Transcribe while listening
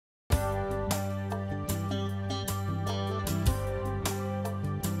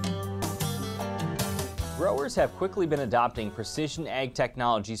Growers have quickly been adopting precision ag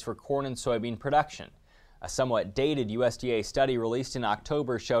technologies for corn and soybean production. A somewhat dated USDA study released in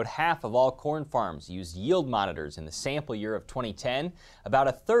October showed half of all corn farms used yield monitors in the sample year of 2010, about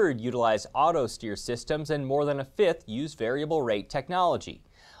a third utilized auto steer systems, and more than a fifth used variable rate technology.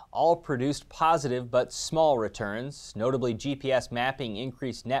 All produced positive but small returns. Notably, GPS mapping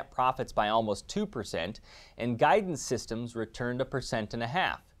increased net profits by almost 2%, and guidance systems returned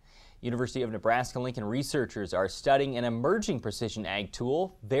 1.5%. University of Nebraska-Lincoln researchers are studying an emerging precision ag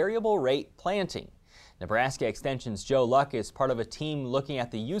tool, variable rate planting. Nebraska Extension's Joe Luck is part of a team looking at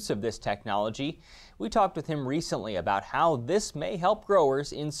the use of this technology. We talked with him recently about how this may help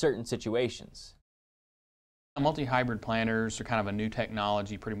growers in certain situations. Multi-hybrid planters are kind of a new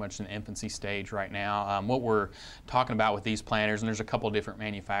technology, pretty much in the infancy stage right now. What we're talking about with these planters, and there's a couple of different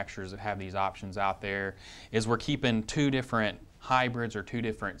manufacturers that have these options out there, is we're keeping two different hybrids or two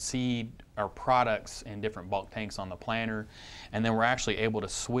different seed or products in different bulk tanks on the planter, and then we're actually able to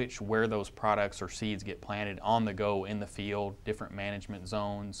switch where those products or seeds get planted on the go in the field, different management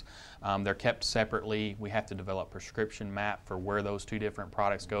zones. They're kept separately. We have to develop a prescription map for where those two different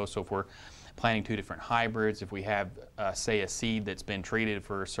products go. So if we're planting two different hybrids, if we have, say, a seed that's been treated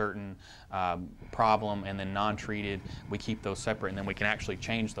for a certain problem and then non-treated, we keep those separate, and then we can actually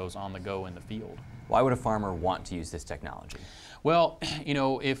change those on the go in the field. Why would a farmer want to use this technology? Well, you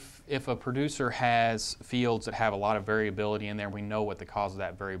know, if a producer has fields that have a lot of variability in there, we know what the cause of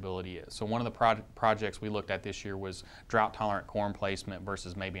that variability is. So one of the projects we looked at this year was drought-tolerant corn placement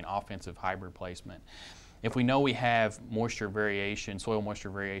versus maybe an offensive hybrid placement. If we know we have moisture variation, soil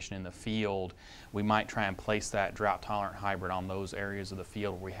moisture variation in the field, we might try and place that drought-tolerant hybrid on those areas of the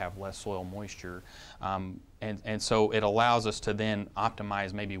field where we have less soil moisture. And so it allows us to then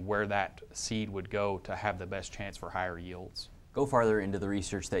optimize maybe where that seed would go to have the best chance for higher yields. Go farther into the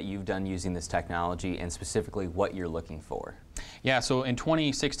research that you've done using this technology and specifically what you're looking for. Yeah, so in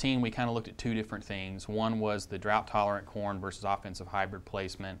 2016 we kind of looked at two different things. One was the drought-tolerant corn versus offensive hybrid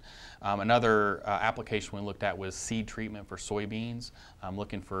placement. Another application we looked at was seed treatment for soybeans,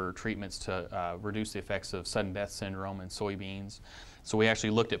 looking for treatments to reduce the effects of sudden death syndrome in soybeans. So we actually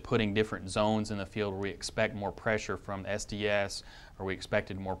looked at putting different zones in the field where we expect more pressure from SDS, or we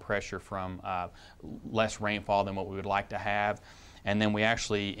expected more pressure from less rainfall than what we would like to have. And then we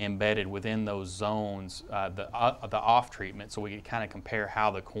actually embedded within those zones the off treatment, so we could kind of compare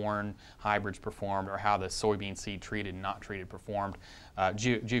how the corn hybrids performed or how the soybean seed treated and not treated performed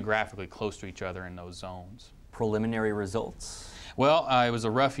geographically close to each other in those zones. Preliminary results? Well, it was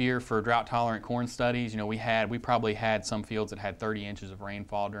a rough year for drought-tolerant corn studies. You know, we probably had some fields that had 30 inches of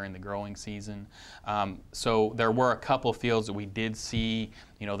rainfall during the growing season. So there were a couple of fields that we did see,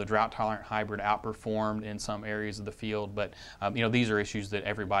 you know, the drought-tolerant hybrid outperformed in some areas of the field. But you know, these are issues that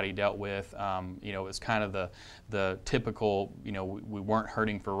everybody dealt with. You know, it's kind of the typical. You know, we weren't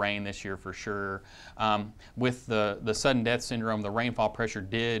hurting for rain this year for sure. With the sudden death syndrome, the rainfall pressure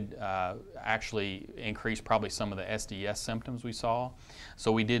did actually increase probably some of the SDS symptoms we saw.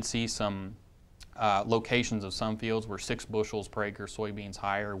 So we did see some locations of some fields were 6 bushels per acre soybeans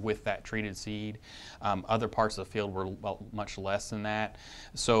higher with that treated seed. Other parts of the field were much less than that.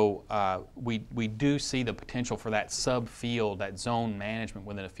 So we do see the potential for that sub-field, that zone management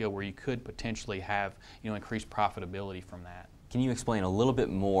within a field where you could potentially have, you know, increased profitability from that. Can you explain a little bit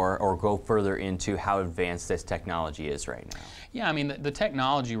more or go further into how advanced this technology is right now? Yeah, I mean, the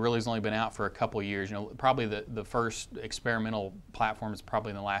technology really has only been out for a couple of years. You know, probably the first experimental platform is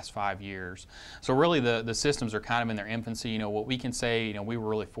probably in the last 5 years. So really the systems are kind of in their infancy. You know, what we can say, you know, we were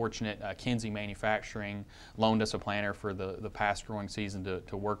really fortunate. Kinsey Manufacturing loaned us a planter for the past growing season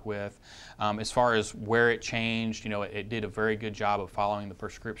to work with. As far as where it changed, you know, it did a very good job of following the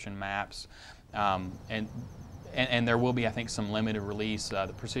prescription maps. And there will be, I think, some limited release.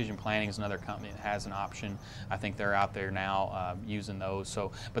 The Precision Planting is another company that has an option. I think they're out there now using those.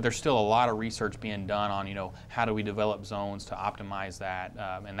 So, but there's still a lot of research being done on, you know, how do we develop zones to optimize that,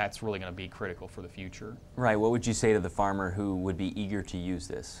 and that's really going to be critical for the future. Right. What would you say to the farmer who would be eager to use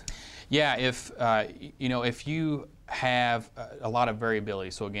this? Yeah, you know, if you have a lot of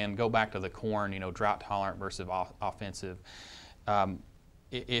variability. So again, go back to the corn. You know, drought tolerant versus offensive.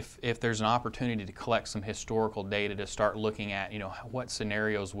 If there's an opportunity to collect some historical data to start looking at, you know, what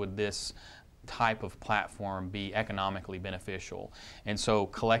scenarios would this type of platform be economically beneficial, and so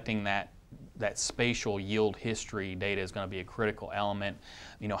collecting that spatial yield history data is going to be a critical element.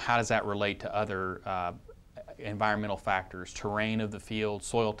 You know, how does that relate to other environmental factors, terrain of the field,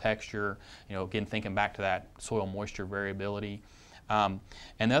 soil texture, you know, again thinking back to that soil moisture variability.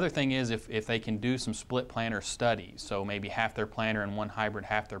 And the other thing is if they can do some split planter studies, so maybe half their planter in one hybrid,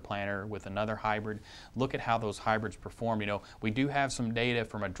 half their planter with another hybrid, look at how those hybrids perform. You know, we do have some data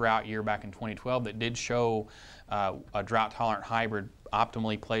from a drought year back in 2012 that did show a drought-tolerant hybrid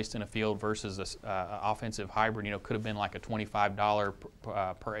optimally placed in a field versus an offensive hybrid, you know, could have been like a $25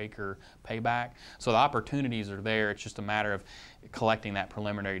 per acre payback. So the opportunities are there. It's just a matter of collecting that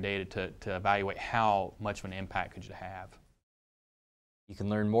preliminary data to evaluate how much of an impact could you have. You can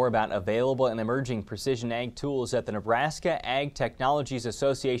learn more about available and emerging precision ag tools at the Nebraska Ag Technologies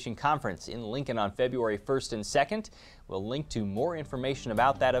Association Conference in Lincoln on February 1st and 2nd. We'll link to more information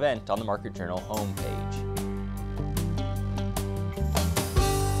about that event on the Market Journal homepage.